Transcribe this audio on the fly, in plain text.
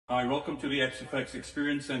Hi, welcome to the XFX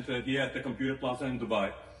Experience Center here at the Computer Plaza in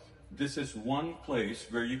Dubai. This is one place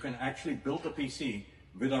where you can actually build a PC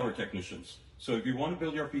with our technicians. So if you want to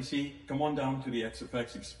build your PC, come on down to the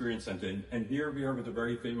XFX Experience Center. And here we are with the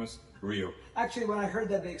very famous Rio. Actually, when I heard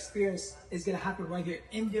that the experience is going to happen right here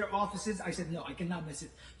in their offices, I said, no, I cannot miss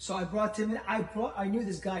it. So I brought him in. I knew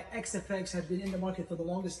this guy, XFX, had been in the market for the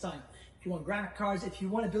longest time. If you want graphic cards, if you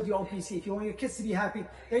want to build your own PC, if you want your kids to be happy,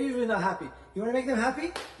 they're usually not happy. You want to make them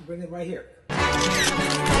happy? Bring them right here.